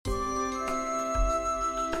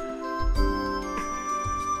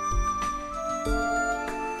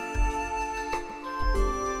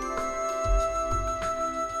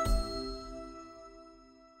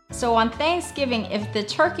So on Thanksgiving, if the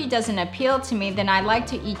turkey doesn't appeal to me, then I like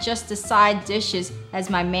to eat just the side dishes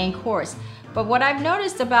as my main course. But what I've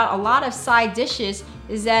noticed about a lot of side dishes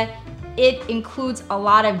is that it includes a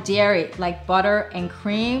lot of dairy, like butter and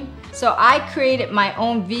cream. So I created my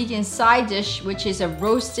own vegan side dish, which is a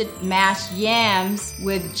roasted mashed yams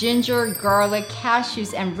with ginger, garlic,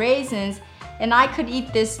 cashews, and raisins. And I could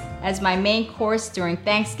eat this as my main course during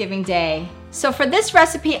Thanksgiving Day. So for this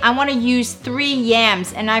recipe, I want to use 3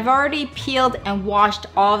 yams, and I've already peeled and washed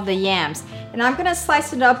all of the yams. And I'm gonna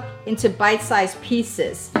slice it up into bite-sized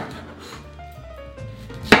pieces.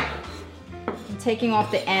 I'm taking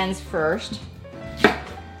off the ends first.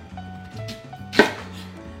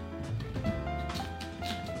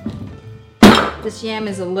 This yam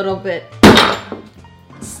is a little bit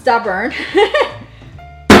stubborn.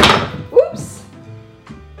 Oops.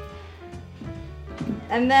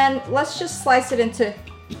 And then let's just slice it into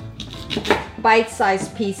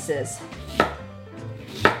bite-sized pieces.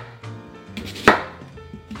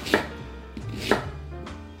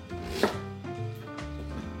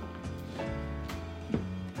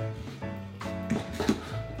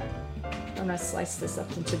 I'm gonna slice this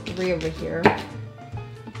up into 3 over here.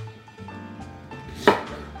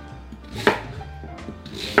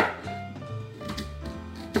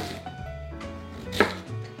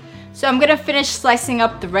 So I'm gonna finish slicing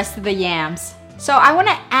up the rest of the yams. So I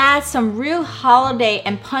wanna add some real holiday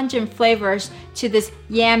and pungent flavors to this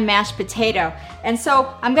yam mashed potato. And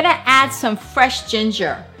so I'm gonna add some fresh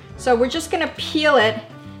ginger. So we're just gonna peel it,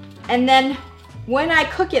 and then when I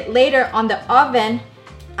cook it later on the oven,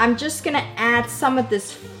 I'm just gonna add some of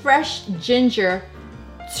this fresh ginger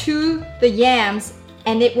to the yams,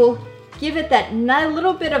 and it will give it that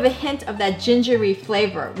little bit of a hint of that gingery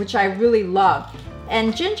flavor, which I really love.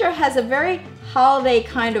 And ginger has a very holiday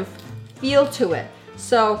kind of feel to it.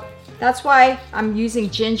 So that's why I'm using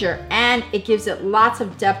ginger, and it gives it lots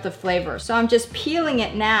of depth of flavor. So I'm just peeling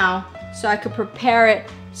it now so I could prepare it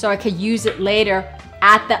so I could use it later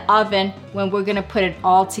at the oven when we're gonna put it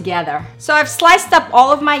all together. So I've sliced up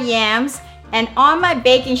all of my yams, and on my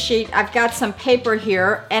baking sheet, I've got some paper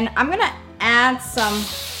here, and I'm gonna add some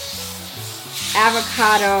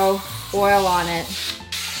avocado oil on it,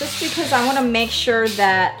 just because I wanna make sure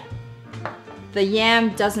that the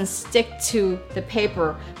yam doesn't stick to the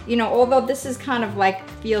paper. You know, although this is kind of like,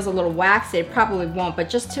 feels a little waxy, it probably won't, but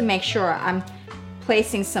just to make sure, I'm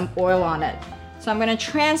placing some oil on it. So I'm gonna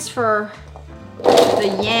transfer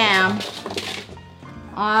the yam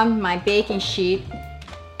on my baking sheet,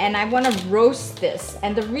 and I wanna roast this.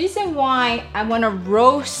 And the reason why I wanna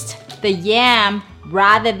roast the yam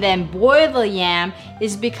rather than boil the yam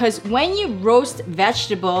is because when you roast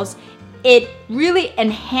vegetables, it really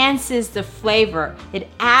enhances the flavor. It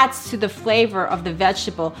adds to the flavor of the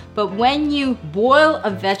vegetable. But when you boil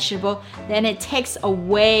a vegetable, then it takes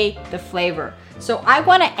away the flavor. So I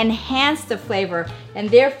want to enhance the flavor, and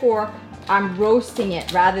therefore I'm roasting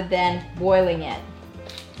it rather than boiling it.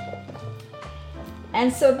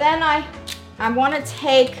 And so then I want to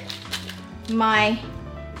take my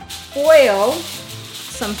foil,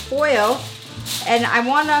 some foil, and I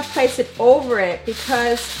want to place it over it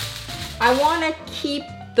because I want to keep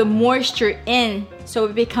the moisture in so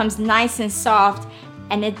it becomes nice and soft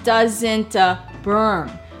and it doesn't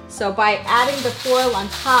burn. So by adding the foil on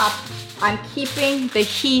top, I'm keeping the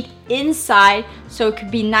heat inside so it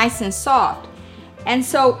could be nice and soft. And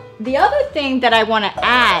so the other thing that I want to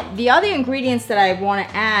add, the other ingredients that I want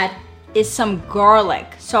to add is some garlic.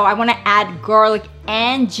 So I want to add garlic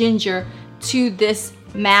and ginger to this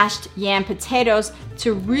mashed yam potatoes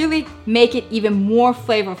to really make it even more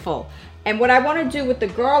flavorful. And what I want to do with the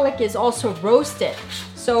garlic is also roast it.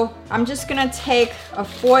 So I'm just gonna take a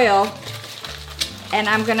foil and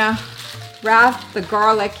I'm gonna wrap the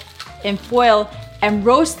garlic in foil and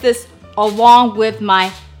roast this along with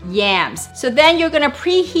my yams. So then you're gonna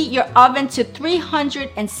preheat your oven to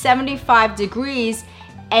 375 degrees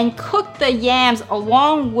and cook the yams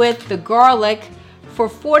along with the garlic for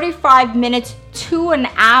 45 minutes to an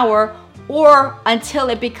hour, or until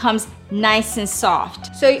it becomes nice and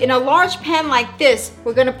soft. So in a large pan like this,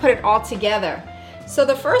 we're gonna put it all together. So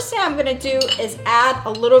the first thing I'm gonna do is add a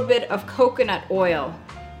little bit of coconut oil.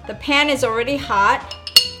 The pan is already hot,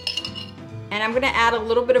 and I'm gonna add a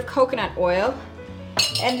little bit of coconut oil.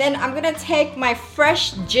 And then I'm gonna take my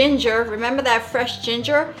fresh ginger, remember that fresh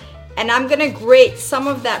ginger? And I'm gonna grate some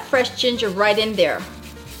of that fresh ginger right in there,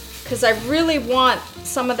 because I really want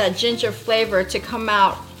some of that ginger flavor to come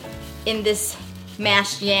out in this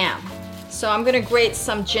mashed yam. So I'm gonna grate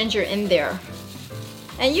some ginger in there.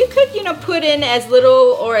 And you could, put in as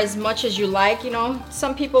little or as much as you like.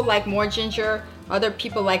 Some people like more ginger, Other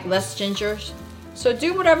people like less ginger. So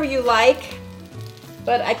do whatever you like,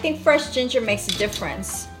 but I think fresh ginger makes a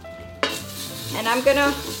difference. And I'm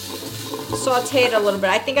gonna saute it a little bit.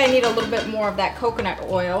 I think I need a little bit more of that coconut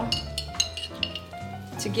oil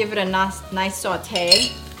to give it a nice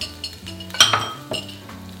saute.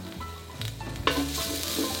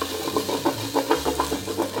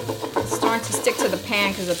 It's starting to stick to the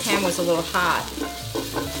pan because the pan was a little hot.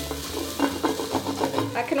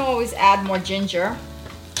 I can always add more ginger.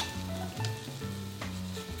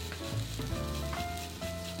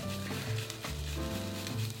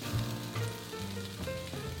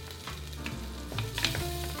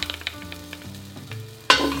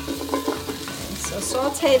 So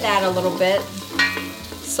saute that a little bit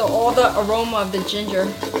so all the aroma of the ginger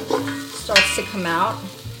starts to come out.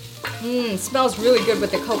 It smells really good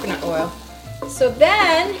with the coconut oil. So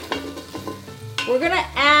then we're gonna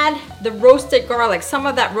add the roasted garlic, some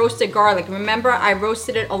of that roasted garlic. Remember, I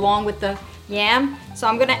roasted it along with the yam, so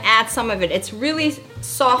I'm gonna add some of it. It's really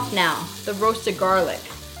soft now, the roasted garlic.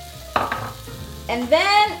 And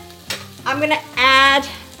then I'm gonna add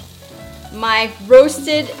my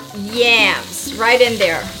roasted yams right in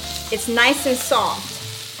there. It's nice and soft.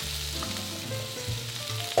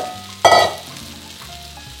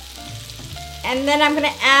 And then I'm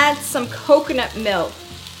gonna add some coconut milk.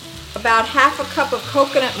 About half a cup of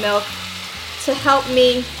coconut milk to help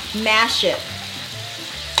me mash it.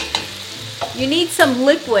 You need some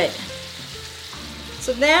liquid.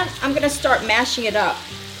 So then I'm gonna start mashing it up.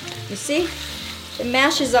 You see? It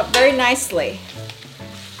mashes up very nicely.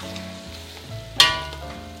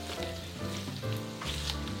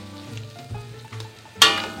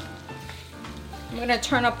 I'm gonna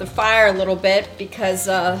turn up the fire a little bit because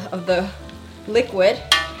of the liquid.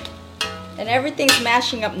 And everything's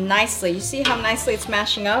mashing up nicely. You see how nicely it's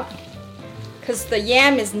mashing up? Because the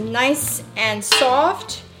yam is nice and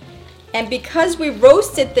soft. And because we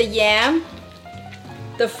roasted the yam,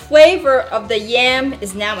 the flavor of the yam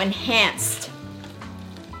is now enhanced.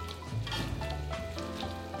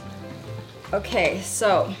 Okay,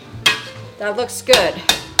 so that looks good.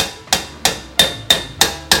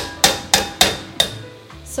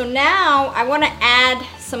 So now I want to add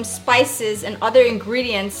some spices and other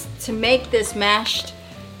ingredients to make this mashed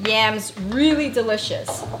yams really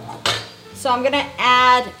delicious. So I'm gonna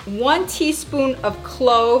add 1 teaspoon of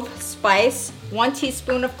clove spice, 1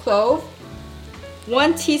 teaspoon of clove,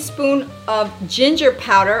 1 teaspoon of ginger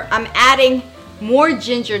powder. I'm adding more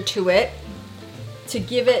ginger to it to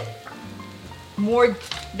give it more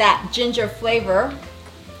that ginger flavor.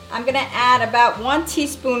 I'm gonna add about 1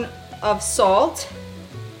 teaspoon of salt.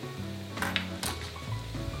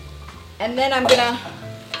 And then I'm gonna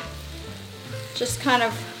just kind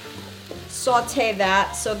of saute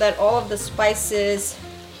that so that all of the spices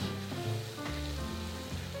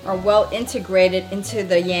are well integrated into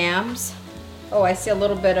the yams. Oh, I see a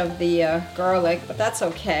little bit of the garlic, but that's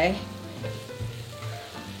okay.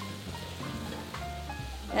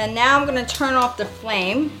 And now I'm gonna turn off the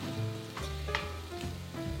flame.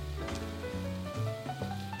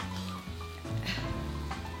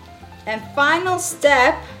 And final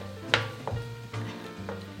step,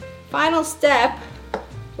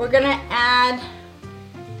 we're gonna add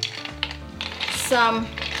some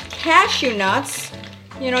cashew nuts.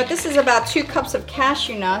 You know, this is about 2 cups of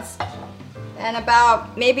cashew nuts and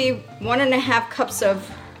about maybe 1.5 cups of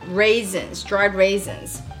raisins, dried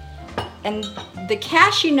raisins. And the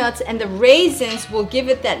cashew nuts and the raisins will give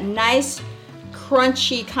it that nice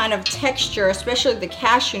crunchy kind of texture, especially the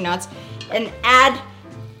cashew nuts, and add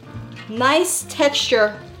nice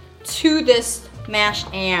texture to this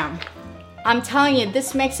mashed yam. I'm telling you,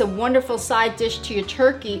 this makes a wonderful side dish to your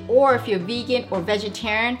turkey, or if you're vegan or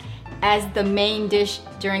vegetarian, as the main dish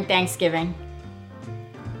during Thanksgiving.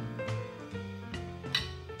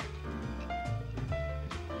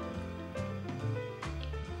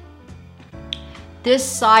 This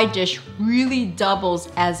side dish really doubles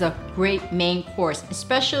as a great main course,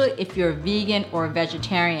 especially if you're a vegan or a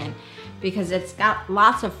vegetarian, because it's got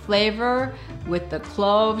lots of flavor with the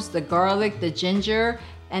cloves, the garlic, the ginger,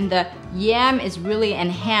 and the yam is really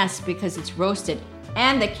enhanced because it's roasted.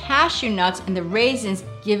 And the cashew nuts and the raisins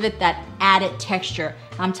give it that added texture.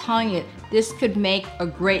 I'm telling you, this could make a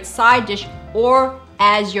great side dish or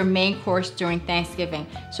as your main course during Thanksgiving.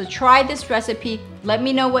 So try this recipe, let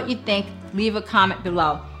me know what you think, leave a comment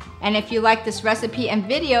below. And if you like this recipe and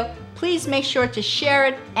video, please make sure to share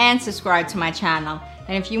it and subscribe to my channel.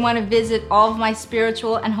 And if you want to visit all of my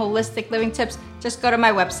spiritual and holistic living tips, just go to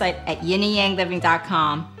my website at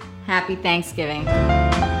yinandyangliving.com. Happy Thanksgiving.